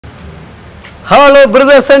Hello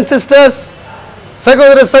brothers and sisters,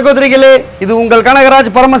 Sagodra Sagodrigale, இது உங்கள் Kanagaraj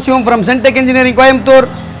Paramasivam from Centec Engineering Coimbatore.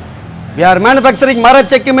 We are manufacturing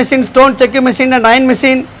Marachekku machine, stone Chekku machine and iron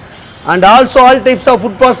machine, and also all types of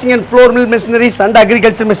food processing and floor mill machineries and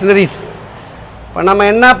agriculture machineries. இப்போ நம்ம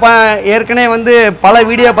என்ன ஏற்கனவே வந்து பல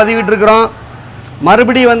video பதிவிட்டு இருக்கிறோம்.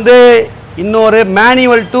 மறுபடியும் வந்து இன்னொரு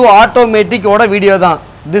மேனுவல் டு ஆட்டோமேட்டிக் ஓட வீடியோ தான்.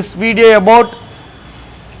 This video about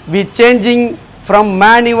we changing from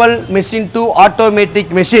manual machine to automatic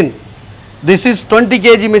machine. This is 20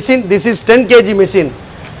 kg machine, this is 10 kg machine.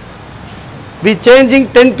 We changing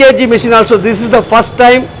 10 kg machine also. This is the first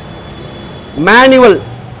time manual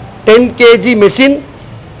 10 kg machine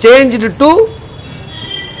changed to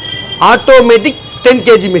automatic 10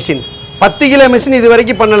 kg machine. 10 kg machine இது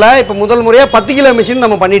வரைக்கும் பண்ணல. இப்போ முதல் முறையா 10 kg machine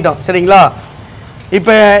நம்ம பண்ணிட்டோம். சரிங்களா?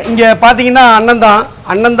 இப்போ இங்க பாத்தீங்கன்னா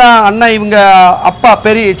அண்ணன் இவங்க அப்பா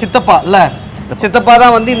பெரிய சித்தப்பா இல்ல சித்தப்பா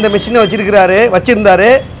தான் வந்து இந்த மெஷினை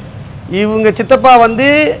வச்சிருந்தாரு. இவங்க சித்தப்பா வந்து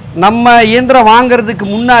நம்ம இயந்திரம் வாங்குறதுக்கு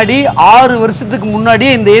முன்னாடி 6 வருஷத்துக்கு முன்னாடி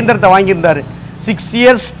இந்த இயந்திரத்தை வாங்கியிருந்தாரு. 6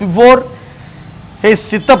 years before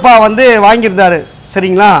சித்தப்பா வந்து வாங்கியிருந்தாரு.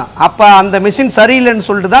 சரிங்களா? அப்ப அந்த மெஷின் சரியில்லைன்னு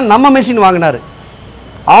சொல்லிட்டு தான் நம்ம மெஷின் வாங்கினாரு.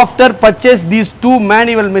 After purchase these 2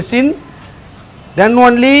 manual machine, then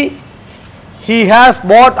only he has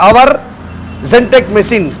bought our Centec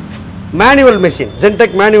machine, manual machine,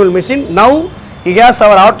 Centec manual machine. Now he has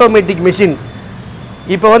our automatic machine.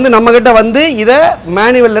 இப்போ வந்து நம்ம கிட்ட வந்து இத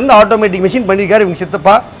மேனுவல்ல இருந்து ஆட்டோமேட்டிக் மெஷின் பண்ணிருக்காரு இவங்க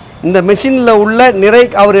சித்தப்பா. இந்த மெஷின்ல உள்ள நிறை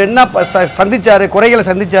அவர் என்ன சந்திச்சாரு, குறைகளை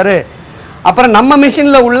சந்திச்சாரு, அப்புறம் நம்ம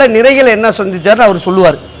மெஷின்ல உள்ள நிறைகளை என்ன சந்திச்சாரு அவர்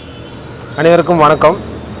சொல்லுவார். அனைவருக்கும் வணக்கம்.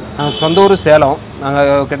 சொந்த ஊர் சேலம்.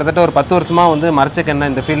 நாங்கள் கிட்டத்தட்ட ஒரு 10 வருஷமா வந்து மரச்செக்கு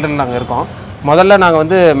எண்ணெய் இந்த ஃபீல்டில் நாங்கள் இருக்கோம். முதல்ல நாங்கள்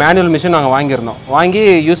வந்து மேனுவல் மிஷின் நாங்கள் வாங்கியிருந்தோம். வாங்கி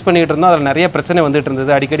யூஸ் பண்ணிகிட்டு இருந்தோம். அதில் நிறைய பிரச்சனை வந்துட்டு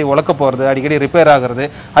இருந்தது. அடிக்கடி உலக்க போகிறது, அடிக்கடி ரிப்பேர் ஆகிறது.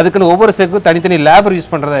 அதுக்குன்னு ஒவ்வொரு செக்கும் தனித்தனி லேபர்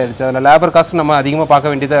யூஸ் பண்ணுறதா ஆயிடுச்சு. அதில் லேபர் காஸ்ட் நம்ம அதிகமாக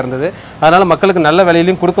பார்க்க வேண்டியதாக இருந்தது. அதனால் மக்களுக்கு நல்ல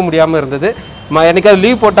விலையிலையும் கொடுக்க முடியாமல் இருந்தது. என்னைக்காவது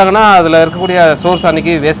லீவ் போட்டாங்கன்னா அதில் இருக்கக்கூடிய சோர்ஸ்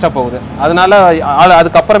அன்றைக்கி வேஸ்ட்டாக போகுது. அதனால்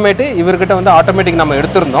அதுக்கப்புறமேட்டு இவர்கிட்ட வந்து ஆட்டோமேட்டிக் நம்ம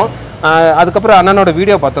எடுத்திருந்தோம். அதுக்கப்புறம் அண்ணனோட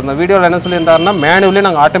வீடியோ பார்த்துருந்தோம். வீடியோவில் என்ன சொல்லியிருந்தாருன்னா மேனுவலே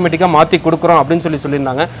நாங்கள் ஆட்டோமேட்டிக்காக மாற்றி கொடுக்குறோம் அப்படின்னு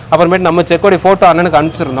சொல்லியிருந்தாங்க. அப்புறமேட்டு நம்ம செக்கோடைய ஃபோட்டோ அண்ணனுக்கு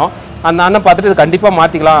அனுப்பிச்சிருந்தோம். அந்த அண்ணன் பார்த்துட்டு இது கண்டிப்பாக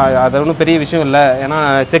மாற்றிக்கலாம், அது ஒன்றும் பெரிய விஷயம் இல்லை, ஏன்னா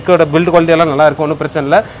செக்கோட பில்ட் குவாலிட்டியெல்லாம் நல்லா இருக்கும், ஒன்றும் பிரச்சனை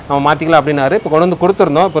இல்லை, நம்ம மாற்றிக்கலாம் அப்படின்னாரு. இப்போ கொண்டு வந்து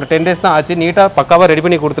கொடுத்துருந்தோம். இப்போ ஒரு 10 days தான் ஆச்சு. நீட்டாக பக்காவாக ரெடி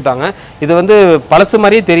பண்ணி கொடுத்துட்டாங்க. இது வந்து பழசு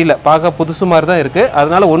மாதிரியே தெரியல, பார்க்க புதுசு மாதிரி தான் இருக்குது.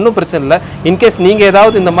 அதனால ஒன்றும் பிரச்சனை இல்லை. இன்கேஸ் நீங்கள்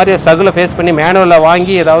ஏதாவது இந்த மாதிரி ஸ்ட்ரகிளை ஃபேஸ் பண்ணி மேனுவலில்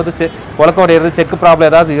வாங்கி ஏதாவது உலக்கோடைய செக்கு ப்ராப்ளம்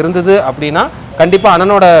ஏதாவது இருந்தது அப்படின்னா கண்டிப்பாக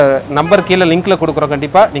அண்ணனோட நம்பர் கீழே லிங்க்கில் கொடுக்குறோம்.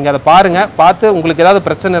 கண்டிப்பாக நீங்கள் அதை பாருங்கள். பார்த்து உங்களுக்கு ஏதாவது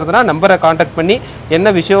பிரச்சனை இருந்ததுன்னா நம்பரை காண்டாக்ட் பண்ணி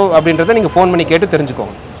என்ன விஷயம் அப்படின்றத நீங்கள் ஃபோன் பண்ணி கேட்டு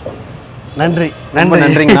தெரிஞ்சுக்கோங்க. நன்றி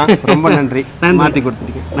நன்றிங்கண்ணா, ரொம்ப நன்றி. மாற்றி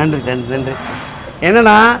கொடுத்துருக்கீங்க. நன்றி.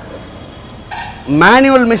 என்னன்னா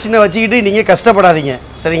மேனுவல் மிஷினை வச்சுக்கிட்டு நீங்கள் கஷ்டப்படாதீங்க.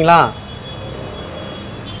 சரிங்களா?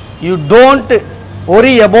 You don't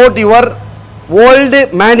worry about your old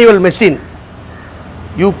manual machine.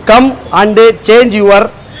 You come and change your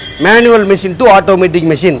manual machine to automatic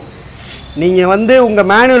machine. நீங்கள் வந்து உங்கள்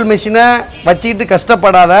மேனுவல் மிஷினை வச்சுக்கிட்டு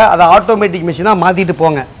கஷ்டப்படாத அதை ஆட்டோமேட்டிக் மிஷினாக மாற்றிட்டு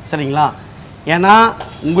போங்க. சரிங்களா? ஏன்னா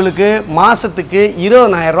உங்களுக்கு மாதத்துக்கு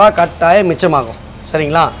 20,000 ரூபா கட்டாயம் மிச்சமாகும்.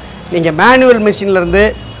 சரிங்களா? நீங்கள் மேனுவல் மிஷின்லேருந்து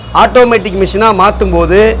ஆட்டோமேட்டிக் மிஷினாக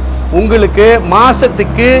மாற்றும்போது உங்களுக்கு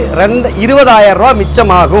மாதத்துக்கு 20,000 ரூபா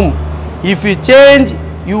மிச்சமாகும். If you change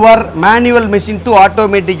your manual machine to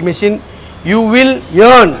automatic machine you will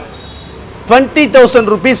earn 20,000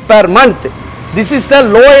 rupees per month. This is the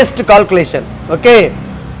lowest calculation. Okay,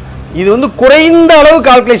 இது வந்து குறைந்த அளவு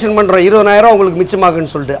கால்குலேஷன் பண்ணுறோம். 20,000 உங்களுக்கு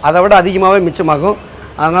மிச்சமாகுன்னு சொல்லிட்டு அதை விட அதிகமாகவே மிச்சமாகும்.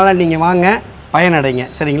 அதனால் நீங்கள் வாங்க, பயனடைங்க.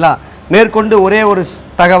 சரிங்களா? மேற்கொண்டு ஒரே ஒரு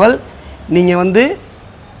தகவல், நீங்கள் வந்து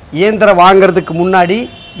இயந்திரம் வாங்கிறதுக்கு முன்னாடி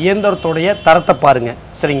இயந்திரத்துடைய தரத்தை பாருங்கள்.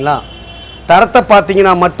 சரிங்களா? தரத்தை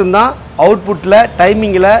பார்த்தீங்கன்னா மட்டும்தான் அவுட்புட்டில்,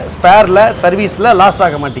 டைமிங்கில், ஸ்பேரில், சர்வீஸில் லாஸ்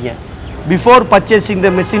ஆக மாட்டீங்க. Before purchasing the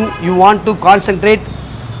machine, you want to concentrate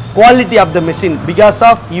quality of the machine because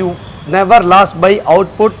of you never lost by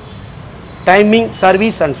output, timing,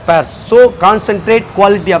 service and spares. So concentrate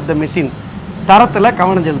quality of the machine. தரத்தில்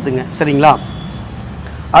கவனம் செலுத்துங்க. சரிங்களா?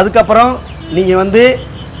 அதுக்கப்புறம் நீங்கள் வந்து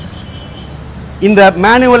இந்த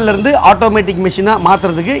மேனுவல்லேருந்து ஆட்டோமேட்டிக் மிஷினாக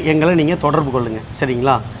மாற்றுறதுக்கு எங்களை நீங்கள் தொடர்பு கொள்ளுங்கள்.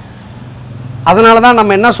 சரிங்களா? அதனால தான்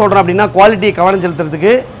நம்ம என்ன சொல்கிறோம் அப்படின்னா குவாலிட்டியை கவனம்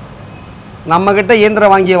செலுத்துறதுக்கு நம்மக்கிட்ட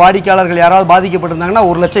இயந்திரம் வாங்கிய வாடிக்கையாளர்கள் யாராவது பாதிக்கப்பட்டிருந்தாங்கன்னா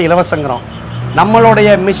 1 லட்சம் இலவசங்கிறோம். நம்மளுடைய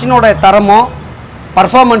மிஷினோட தரமோ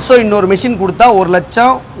பர்ஃபார்மன்ஸோ இன்னொரு மிஷின் கொடுத்தா 1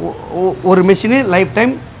 லட்சம் ஒரு மிஷினு லைஃப்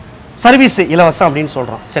டைம் சர்வீஸ் இலவசம் அப்படின்னு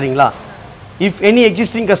சொல்கிறோம். சரிங்களா? If any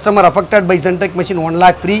existing customer affected by Centec machine 1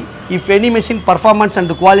 lakh free. If any machine performance and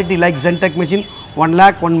quality like Centec machine 1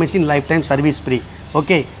 lakh, 1 machine lifetime service free.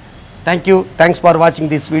 Okay. Thank you. Thanks for watching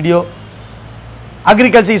this video.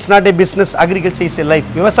 Agriculture is not a business, agriculture is a life.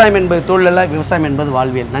 விவசாயம் என்பது தொழில் அல்ல, விவசாயம் என்பது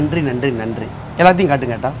வாழ்வியல். நன்றி நன்றி நன்றி. எல்லாத்தையும்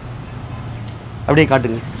காட்டுங்க கேட்டா, அப்படியே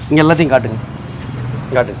காட்டுங்க, இங்கே எல்லாத்தையும் காட்டுங்க,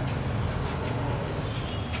 காட்டுங்க.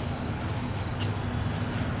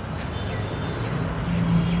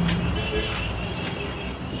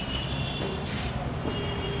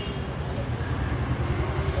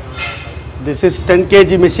 This is 10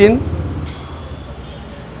 kg machine,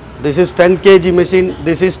 this is 10 kg machine,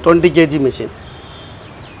 this is 20 kg machine.